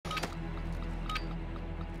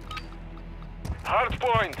Hard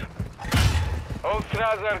point. All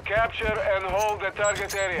Strasser, capture and hold the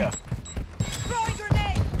target area. Throwing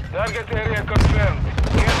grenade! Target area confirmed.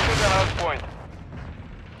 Get to the hard point.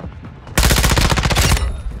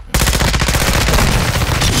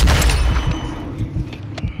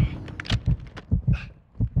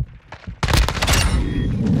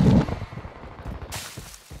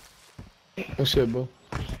 Good shit, bro.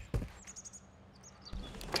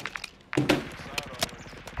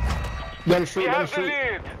 Down the street, We down the have the street.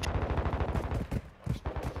 lead.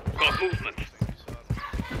 Got movement.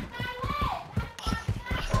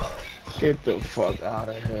 Get the fuck out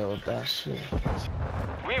of here with that shit.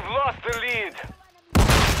 We've lost the lead.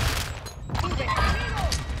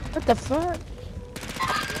 What the fuck?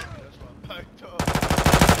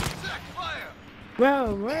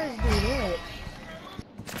 Bro, where is he at?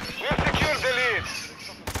 We've secured the lead.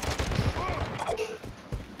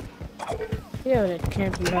 Yo, that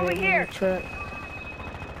camping out in the truck.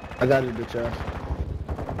 I got it, bitch ass.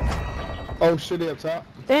 Oh shit, they up top.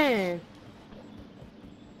 Damn.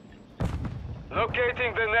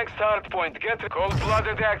 Locating the next hard point. Get the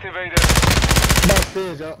cold-blooded activated.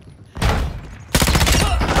 Downstairs, yo.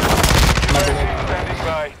 UAV standing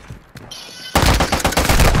by.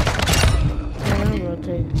 Man, I'm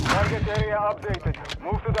rotating. Target area updated.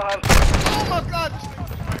 Move to the hard point. Oh my god!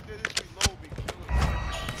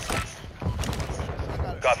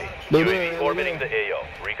 Copy. They UAV there, orbiting they the AO.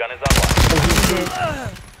 Recon is online.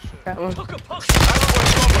 Got one. Hard point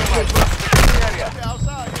compromised. Secure the area.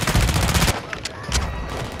 Outside.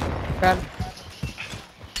 Got him.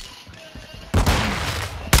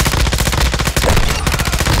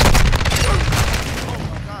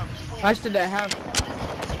 Watch to that house.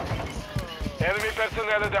 Enemy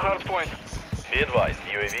personnel at the hard point. Be advised,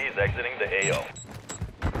 UAV is exiting the AO.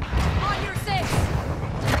 On your six!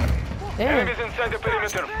 Damn. Enemies inside the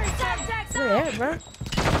perimeter. Where they at, bro?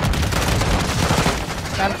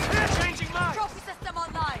 Got him. Trophy system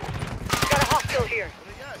online! Got a hostile here.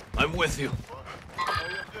 I'm with you.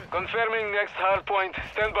 Confirming next hard point.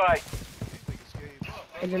 Stand by.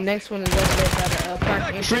 And the next one is over there by the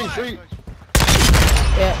park entrance. Street.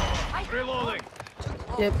 Yep. Reloading.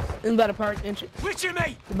 Yep. In by the park entrance. Switching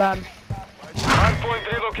me. The bottom. Hard point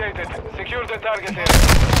relocated. Secure the target area.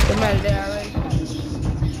 Somebody there already.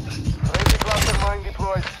 Ready cluster mine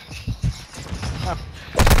deployed.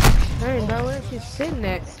 Hey, bro, where's he sitting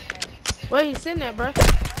at? Where you sitting at, bro?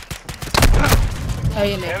 Oh,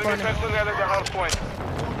 you in that Enemy corner. personnel at the hard point.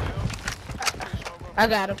 I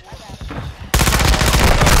got him.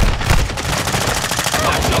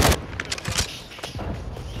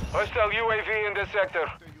 Hostile UAV in the sector.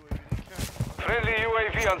 Friendly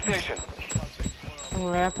UAV on station.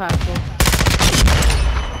 Alright, I popped one.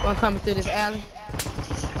 One coming through this alley.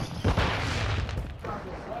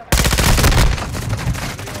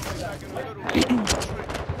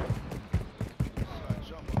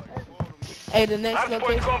 Hey, the next Hard point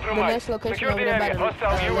location. The compromised. next location Secure over the there by area. the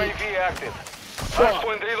Hostile lake. UAV active. Hard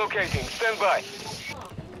point relocating. Stand by.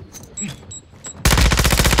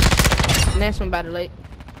 Next one by the lake.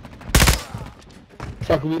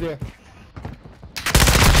 Fuck, we there.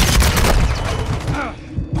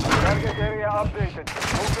 Target area updated.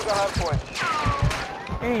 Move to the hard point.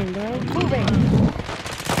 Dang, bro. Moving.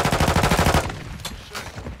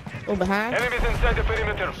 Oh, behind. Enemies inside the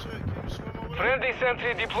perimeter. Friendly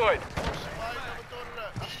sentry deployed.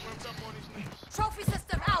 Trophy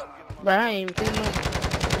system out! Bro, I ain't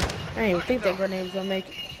even think that grenade was gonna make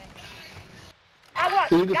it. I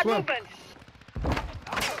watch. You can Got swim. movement.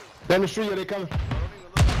 Down the street, yeah, they coming.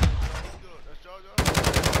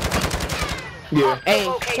 Yeah. Hey,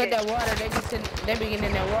 Located. check that water. They be getting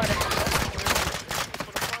in that water.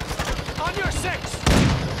 On your six.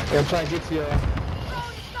 Yeah, I'm trying to get to you.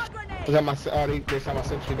 Throwing stun grenade! I got my, they shot my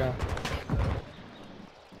sentry down.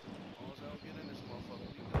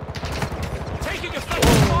 Taking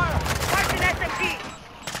effective fire. Watch an SMG.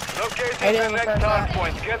 Locating Hey, the there, next first hard shot.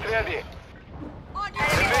 point. Get ready. On your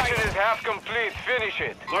The six! mission is half complete. Finish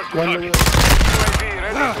it. One minute. UAV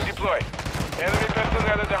ready to deploy. Enemy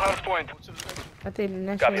personnel at the hard point. I think the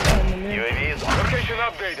next Copy one's that. coming in. UAV is on. Location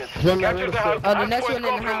updated. One Capture minute the to hard, fit. Oh, the hard next point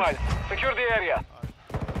one in the house. compromised. Secure the area.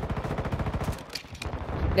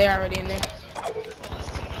 They already in there.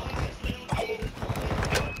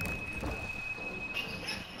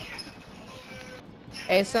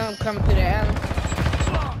 Hey, some coming through the alley.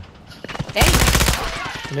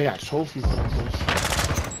 Dang. They got trophies on this. Be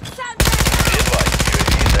advised,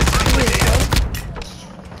 UAV is exiting the AO.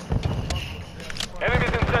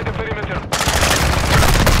 Enemies inside the perimeter.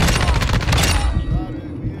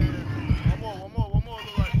 One more.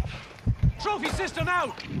 Trophy system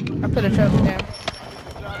out! I put a trophy down.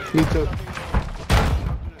 Me too.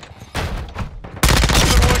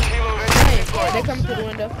 Overwatch Hilo ready to Hey, deploy. they come through the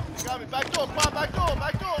window. Got me. Back door, Spawn. Back door,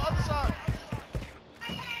 other side.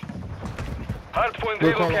 Hardpoint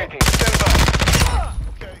We're calling. relocating. Stand by.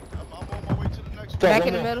 Okay, I'm on my way to the next one. Back one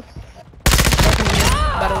in the more. middle. Back in the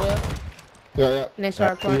middle. By the wheel. Yeah. Next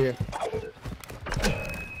hard point. Yeah.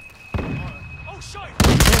 Oh, shit!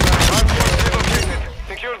 Hardpoint relocated.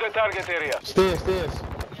 Secure the target area. Stairs. UAV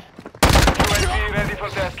ready for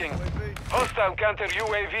tasking. Hostile counter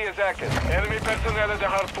UAV is active. Enemy personnel at the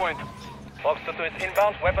hardpoint. Fox 2 is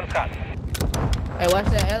inbound, weapons cut. Hey, watch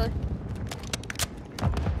that, Ellie.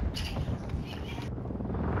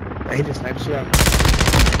 He just sniped shit out.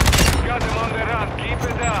 Got him on the run. Keep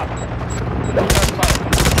it up.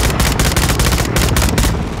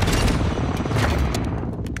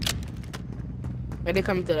 Where they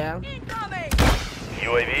coming through the alley? Incoming!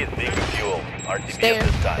 UAV is being fueled. RTB Stairs. at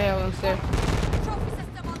this time. Stay on stairs. Trophy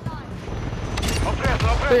system online.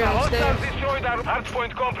 Three on Hostiles stairs. destroyed our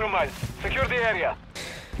hardpoint compromised. Secure the area.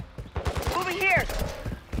 Moving here.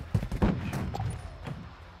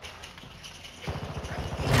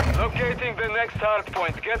 Locating the next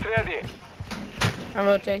hardpoint. Get ready. I'm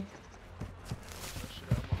rotating.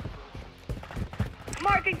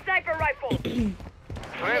 Marking sniper rifle.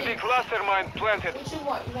 Friendly cluster mine planted.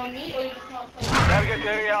 Target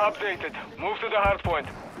area updated. Move to the hardpoint.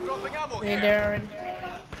 They there already.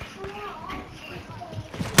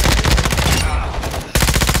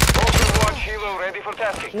 Overwatch Hilo ready for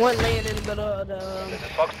tasking. One laying in the middle of the. This is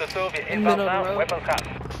Fox 2, be In the inbound middle of the now, road. weapons cut.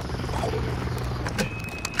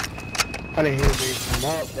 I didn't hear they come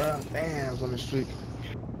up, bro. Damn, I was on the street.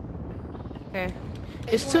 Okay.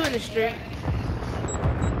 It's two in the street.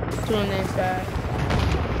 Two on the inside.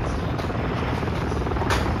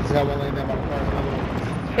 I got one laying down by the car. Another one.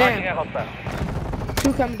 Marking a Damn. hostile.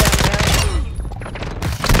 Two coming down now.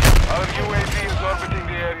 Our UAV is orbiting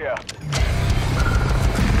the area.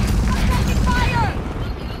 Taking fire!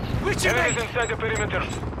 Enemies inside the perimeter.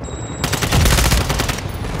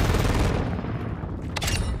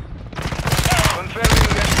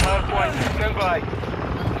 Confirming next hardpoint. Stand by.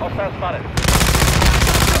 Hostile spotted.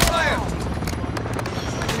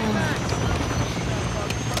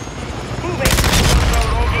 Moving.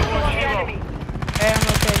 Hostile Overwatch On the Hilo. enemy. Hey, I'm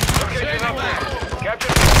okay. Location update. Capture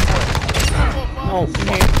the hardpoint. Oh, I'm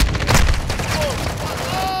fuck. here.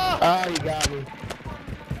 Ah, you got me.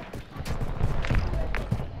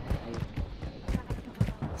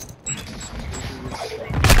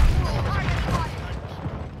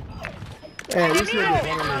 Hey, this nigga's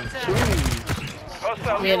running in trees.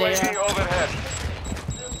 Hostile Yeah, they UAV are. overhead.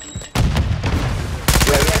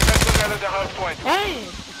 Yeah, Enemy personnel at the hardpoint. Hey!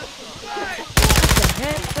 What the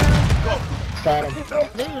heck, bro? got him.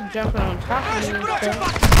 They were jumping on top of me and stuff.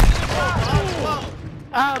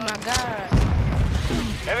 Oh my god.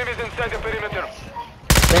 Enemies inside the perimeter.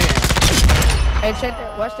 Damn. Hey, check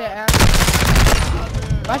that. Watch that out.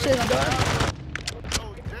 Watch this door.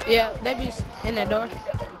 Yeah, they be in that door.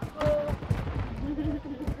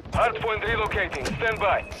 Hardpoint relocating. Stand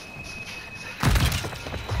by.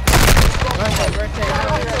 Rotate.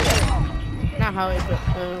 Not how it, but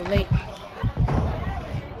late.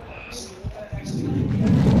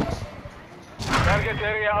 Target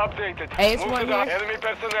area updated. Hey, it's Move one to the here. enemy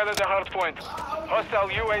personnel at the hardpoint. Hostile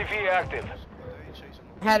UAV active.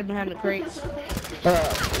 Had it behind the crates.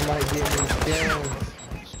 Might get me down.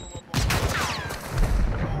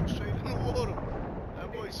 Straight in the water. That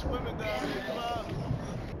boy swimming down there. Come on.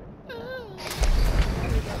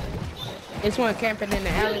 It's one camping in the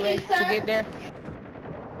alleyway to get there.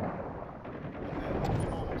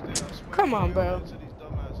 Come on, bro. To these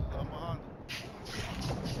dumbasses. I'm behind them.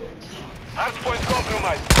 Hardpoint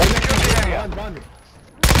compromised. Secure the area. Unbonded.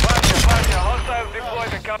 Fire. Hostiles deploy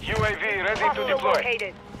the cap. UAV ready to Hostile deploy.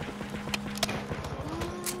 located.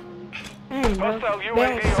 Dang, bro. Hostile They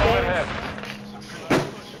UAV don't overhead.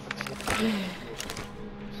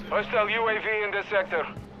 Hostile UAV in the sector.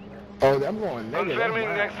 Oh, I'm going negative. Confirming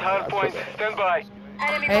Wow. next hardpoint. Stand by.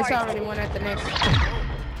 Enemy Hey, it's marked. already one at the next.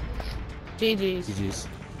 GG's.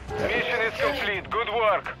 Mission is complete. Good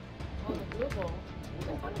work.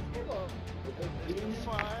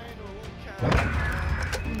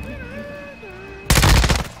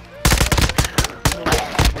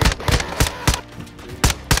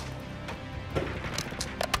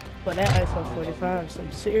 But that ISO 45 is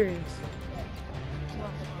some serious.